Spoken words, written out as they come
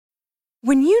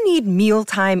When you need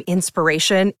mealtime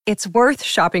inspiration, it's worth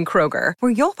shopping Kroger,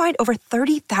 where you'll find over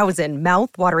 30,000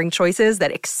 mouth-watering choices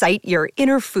that excite your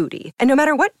inner foodie. And no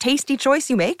matter what tasty choice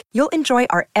you make, you'll enjoy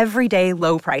our everyday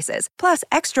low prices, plus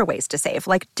extra ways to save,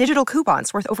 like digital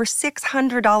coupons worth over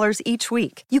 $600 each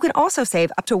week. You can also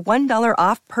save up to $1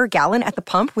 off per gallon at the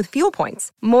pump with fuel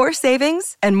points. More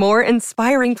savings and more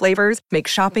inspiring flavors make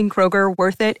shopping Kroger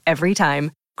worth it every time.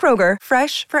 Kroger,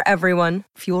 fresh for everyone.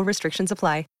 Fuel restrictions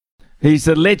apply. He's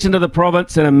the legend of the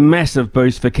province and a massive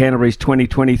boost for Canterbury's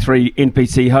 2023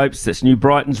 NPC hopes. That's New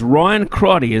Brighton's Ryan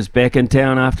Crotty is back in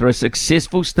town after a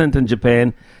successful stint in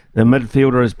Japan. The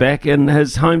midfielder is back in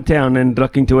his hometown and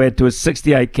looking to add to his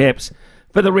 68 caps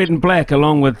for the red and black,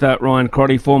 along with Ryan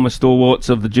Crotty. Former stalwarts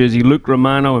of the jersey Luke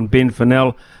Romano and Ben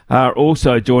Fennell are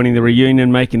also joining the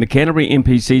reunion, making the Canterbury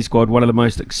NPC squad one of the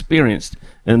most experienced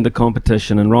in the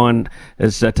competition. And Ryan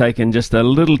has taken just a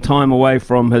little time away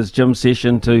from his gym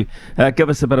session to give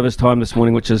us a bit of his time this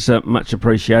morning, which is much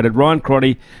appreciated. Ryan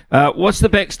Crotty, what's the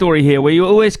backstory here? Were you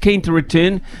always keen to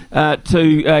return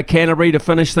to Canterbury to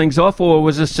finish things off, or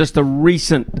was this just a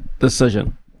recent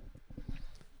decision?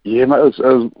 Yeah, mate,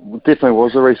 it definitely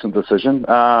was a recent decision.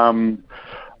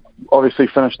 Obviously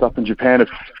finished up in Japan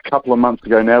a couple of months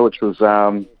ago now, which was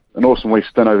an awesome wee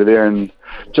stint over there, and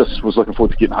just was looking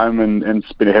forward to getting home and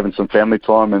having some family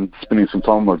time and spending some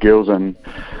time with my girls, and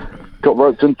got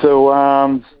roped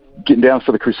into getting down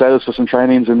for the Crusaders for some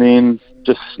trainings, and then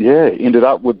just, ended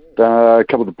up with a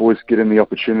couple of the boys getting the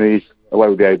opportunity away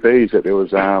with the ABs, that there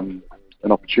was an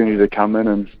opportunity to come in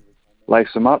and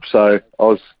lace them up. So I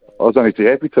was only too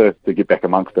happy to get back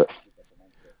amongst it.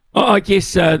 Oh, I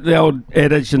guess the old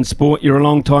adage in sport, you're a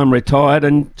long time retired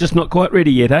and just not quite ready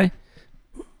yet, eh?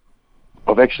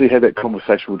 I've actually had that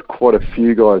conversation with quite a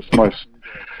few guys. Most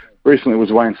recently was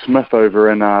Wayne Smith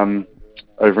over in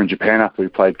Japan after we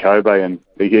played Kobe, and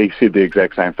he said the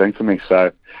exact same thing to me.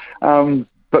 So,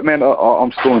 but man,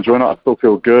 I'm still enjoying it. I still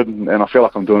feel good, and I feel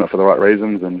like I'm doing it for the right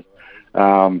reasons, and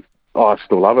I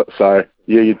still love it. So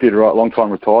yeah, you did right. Long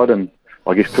time retired, and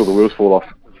I guess till the wheels fall off.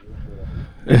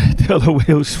 Till the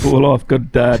wheels fall off.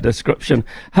 Good description.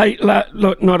 Hey,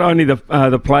 look, not only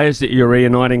the players that you're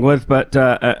reuniting with, but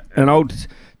an old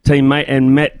teammate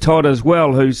and Matt Todd as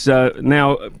well, who's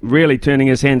now really turning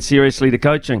his hand seriously to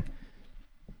coaching.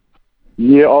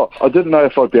 Yeah, I didn't know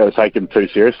if I'd be able to take him too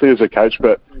seriously as a coach,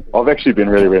 but I've actually been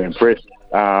really, really impressed.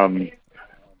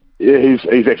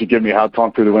 He's actually giving me a hard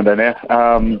time through the window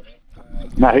now.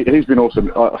 No, he's been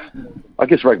awesome. I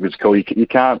guess rugby's cool. You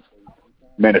can't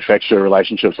manufacture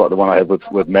relationships like the one I have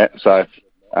with Matt. So,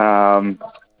 no,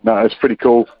 it's pretty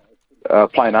cool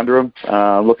playing under him.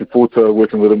 Looking forward to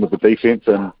working with him with the defence,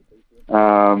 and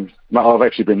I've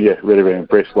actually been really, really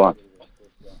impressed by him.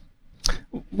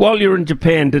 While you're in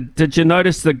Japan, did you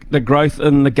notice the growth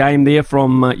in the game there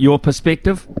from your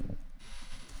perspective?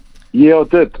 Yeah, I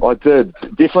did.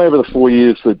 Definitely over the 4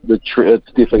 years, it's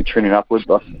definitely trending upwards.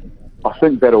 I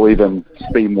think that'll even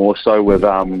be more so with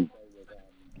the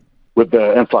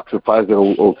influx of players that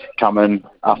will come in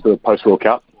after the post-World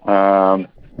Cup. But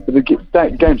the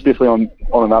game's definitely on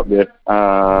and up there.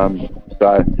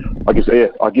 So I guess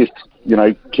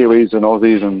Kiwis and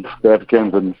Aussies and South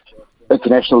Africans and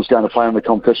internationals going to play in the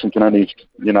competition can only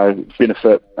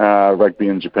benefit rugby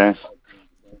in Japan.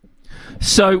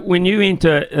 So when you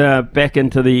enter back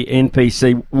into the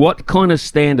NPC, what kind of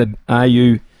standard are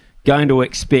you going to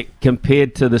expect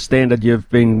compared to the standard you've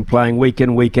been playing week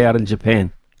in, week out in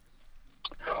Japan?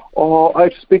 I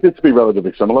expect it to be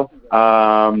relatively similar.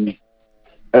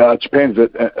 Japan's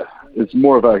it's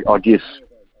more of a, I guess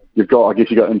you've got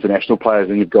international players,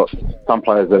 and you've got some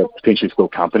players that are potentially still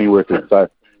company workers. So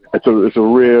it's a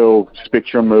real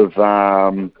spectrum of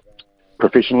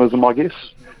professionalism, I guess.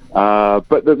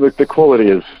 But the quality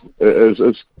is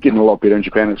getting a lot better in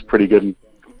Japan. It's pretty good.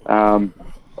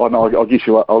 I'll guess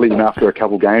I'll let you know after a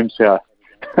couple of games how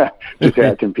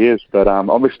it compares. But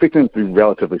I'm expecting it to be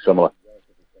relatively similar.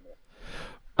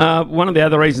 One of the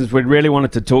other reasons we really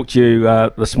wanted to talk to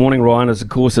you this morning, Ryan, is of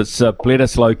course it's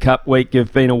Bledisloe Cup week.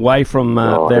 You've been away from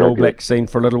that All Black scene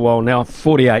for a little while now,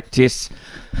 48 tests.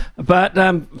 But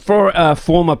for a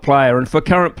former player and for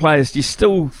current players, do you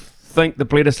still think the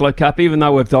Bledisloe Cup, even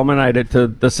though we've dominated to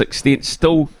this extent,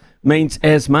 still means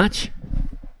as much?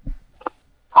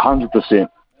 100%.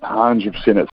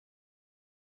 100%.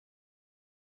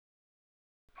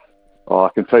 I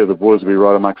can tell you the boys will be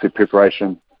right amongst their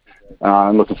preparation.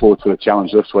 I'm looking forward to the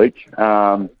challenge this week.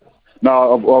 I've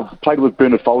played with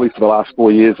Bernard Foley for the last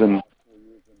 4 years, and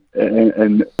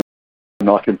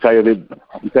I can tell you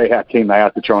how keen they are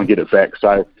to try and get it back.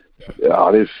 So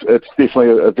it's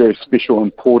definitely a very special,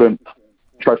 important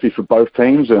trophy for both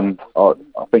teams, and I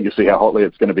think you'll see how hotly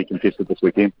it's going to be contested this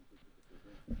weekend.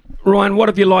 Ryan, what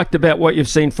have you liked about what you've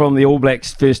seen from the All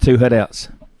Blacks' first two hitouts?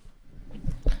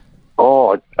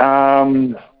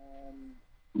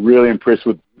 Really impressed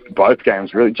with both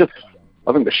games. Really, just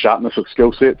I think the sharpness of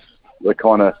skill sets,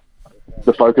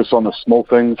 the focus on the small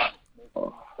things.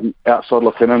 Outside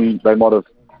looking in, they might have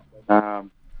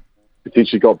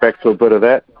potentially got back to a bit of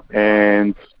that,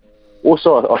 and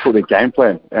also I thought their game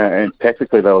plan and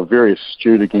tactically they were very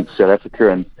astute against South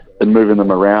Africa and moving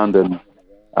them around and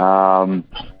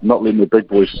not letting the big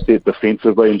boys step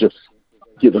defensively and just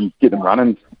get them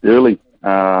running early.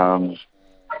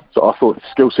 So I thought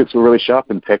skill sets were really sharp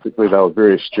and tactically they were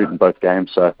very astute in both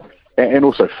games. So and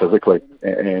also physically,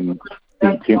 and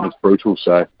the intent was brutal.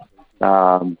 So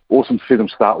awesome to see them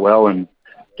start well and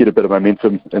get a bit of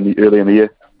momentum early in the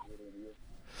year.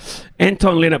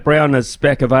 Anton Leonard-Brown is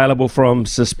back available from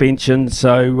suspension,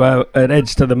 so it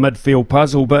adds to the midfield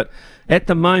puzzle. But at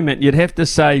the moment, you'd have to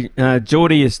say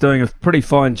Geordie is doing a pretty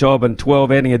fine job in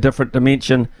 12, adding a different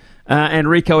dimension, and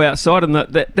Rico outside, and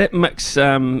that mix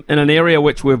in an area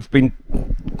which we've been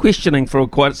questioning for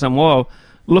quite some while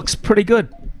looks pretty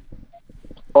good.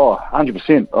 Oh,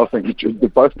 100%. I think they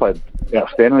both played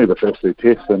outstandingly the first two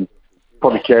tests and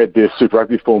probably carried their Super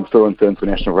Rugby form through into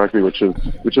international rugby, which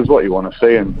is what you want to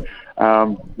see. And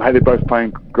hey, they're both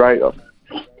playing great. I've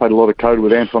played a lot of code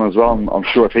with Anton as well. I'm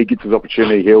sure if he gets his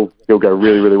opportunity, he'll go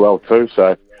really, really well too.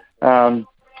 So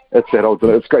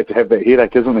it's great to have that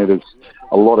headache, isn't it? There's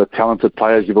a lot of talented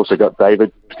players. You've also got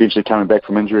David potentially coming back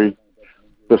from injury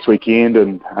this weekend,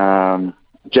 and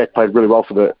Jack played really well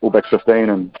for the All Blacks 15,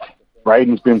 and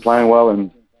Braden's been playing well, and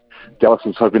Dallas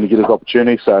is hoping to get his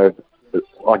opportunity. So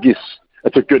I guess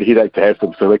it's a good headache to have for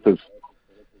the selectors.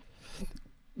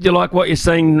 You like what you're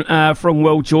seeing from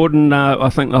Will Jordan? I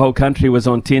think the whole country was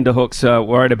on tenterhooks,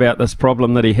 worried about this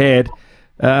problem that he had.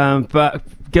 But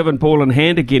given ball in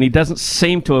hand again, he doesn't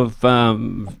seem to have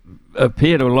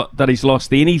appeared that he's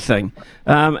lost anything.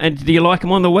 And do you like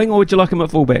him on the wing, or would you like him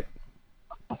at fullback?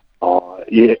 Oh,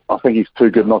 yeah, I think he's too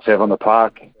good not to have on the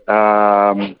park.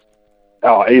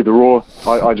 Either or.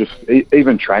 I just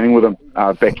even training with him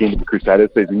back into the Crusaders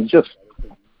season,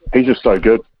 he's just so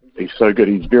good. He's so good.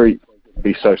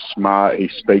 He's so smart. He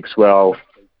speaks well.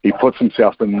 He puts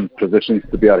himself in positions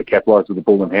to be able to capitalise with the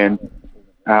ball in hand.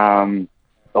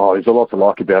 There's a lot to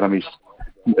like about him.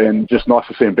 And just nice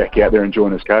to see him back out there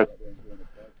enjoying his code.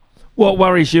 What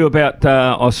worries you about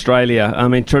Australia? I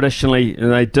memean, traditionally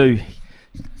they do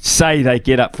say they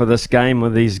get up for this game or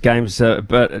these games,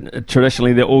 but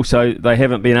traditionally they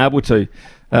haven't been able to.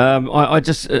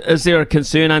 Is there a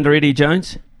concern under Eddie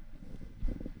Jones?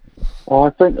 Well,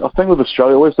 I think with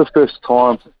Australia, always the first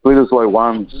time, leaders low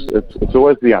ones, it's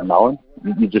always the unknown.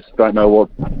 You just don't know what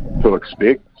to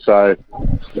expect. So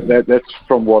that's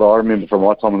from what I remember from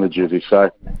my time in the jersey. So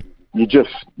you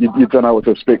don't know what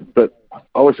to expect. But I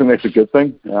always think that's a good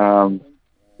thing. A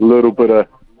little bit of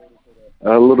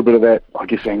that, I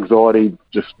guess, anxiety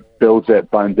just builds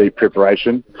that bone deep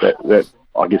preparation that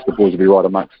I guess the boys will be right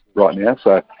amongst right now.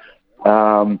 So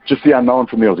just the unknown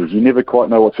from the Aussies. You never quite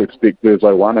know what to expect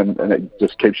Thursday 1, and it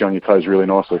just keeps you on your toes really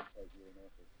nicely.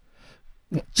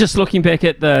 Just looking back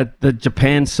at the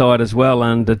Japan side as well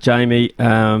under Jamie,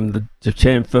 the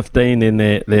Japan 15 and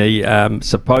the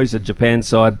supposed Japan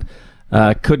side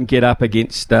couldn't get up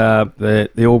against the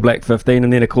All Black 15,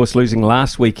 and then of course losing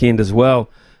last weekend as well.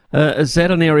 Is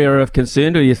that an area of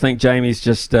concern, or do you think Jamie's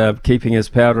just keeping his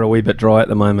powder a wee bit dry at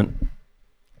the moment?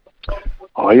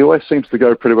 Oh, he always seems to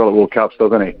go pretty well at World Cups,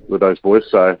 doesn't he, with those boys?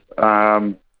 So,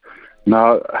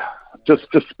 no, just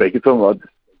speaking to him,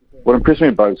 what impressed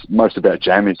me most about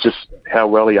Jamie is just how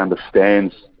well he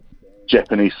understands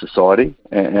Japanese society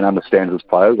and understands his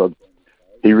players.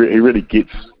 He really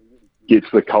gets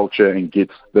the culture and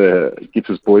gets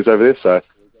his boys over there. So,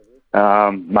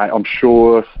 mate, I'm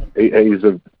sure he's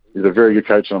a very good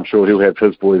coach, and I'm sure he'll have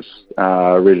his boys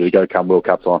ready to go come World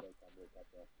Cup time.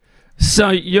 So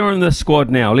you're in the squad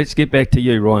now. Let's get back to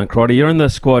you, Ryan Crotty. You're in the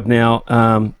squad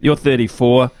now. You're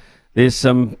 34. There's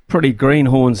some pretty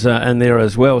greenhorns in there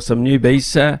as well, some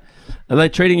newbies. Are they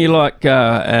treating you like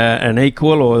an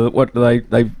equal, or what?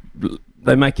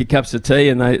 They make you cups of tea,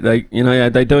 and are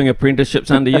they doing apprenticeships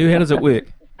under you? How does it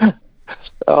work?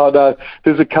 Oh no,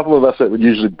 there's a couple of us that would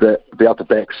usually be out the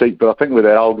back seat, but I think we're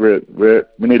that old, we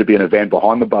need to be in a van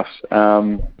behind the bus.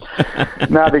 No,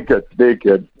 they're good. They're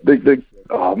good.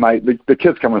 Oh mate, the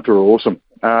kids coming through are awesome,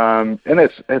 and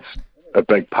that's a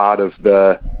big part of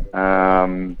the,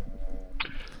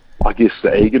 I guess,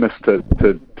 the eagerness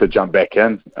to jump back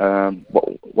in.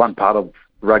 One part of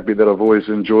rugby that I've always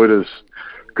enjoyed is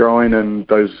growing and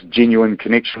those genuine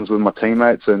connections with my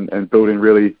teammates and building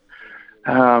really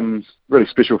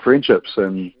special friendships.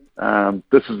 And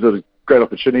this is a great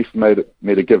opportunity for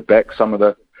me to give back some of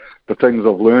the things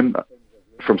I've learned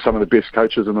from some of the best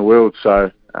coaches in the world. So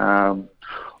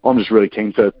I'm just really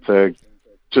keen to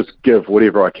just give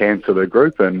whatever I can to the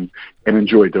group and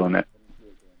enjoy doing that.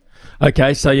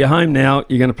 Okay, so you're home now.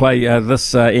 You're going to play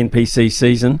this NPC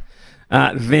season.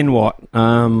 Then what?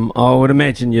 I would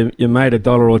imagine you made $1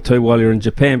 or $2 while you're in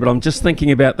Japan, but I'm just thinking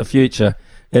about the future.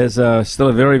 As still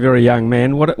a very, very young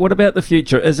man, what about the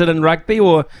future? Is it in rugby,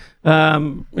 or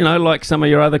like some of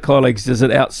your other colleagues, is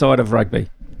it outside of rugby?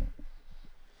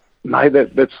 No,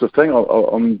 that's the thing.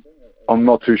 I'm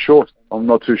not too sure. I'm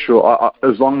not too sure.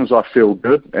 As long as I feel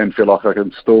good and feel like I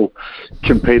can still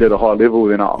compete at a high level,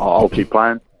 then I'll keep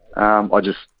playing. I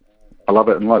love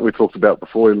it, and like we talked about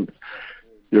before,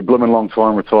 you're a blooming long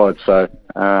time retired. So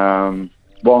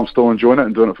while I'm still enjoying it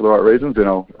and doing it for the right reasons, then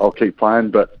I'll keep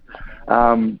playing. But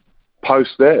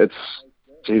post that,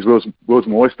 world's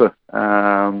my oyster.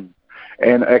 And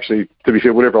actually, to be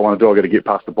fair, whatever I want to do, I've got to get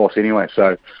past the boss anyway.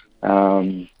 So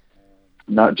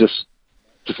just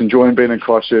enjoying being in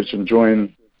Christchurch,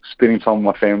 enjoying spending time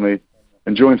with my family,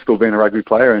 enjoying still being a rugby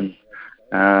player, and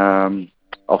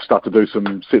I'll start to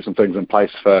set some things in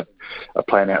place for a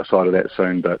plan outside of that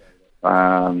soon. But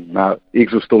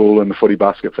eggs are still all in the footy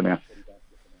basket for now.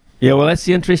 Yeah, well, that's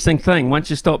the interesting thing. Once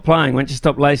you stop playing, once you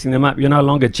stop lacing them up, you're no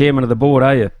longer chairman of the board,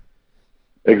 are you?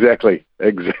 Exactly.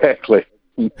 Hey,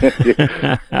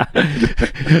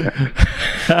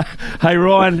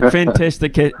 Ryan,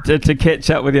 fantastic to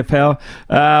catch up with you, pal.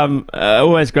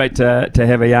 Always great to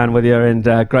have a yarn with you, and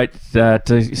great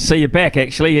to see you back,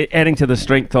 actually, adding to the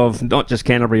strength of not just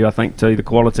Canterbury, I think, to the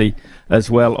quality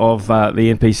as well of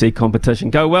the NPC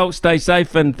competition. Go well, stay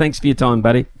safe, and thanks for your time,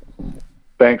 buddy.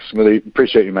 Thanks, Smithy.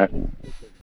 Appreciate you, mate.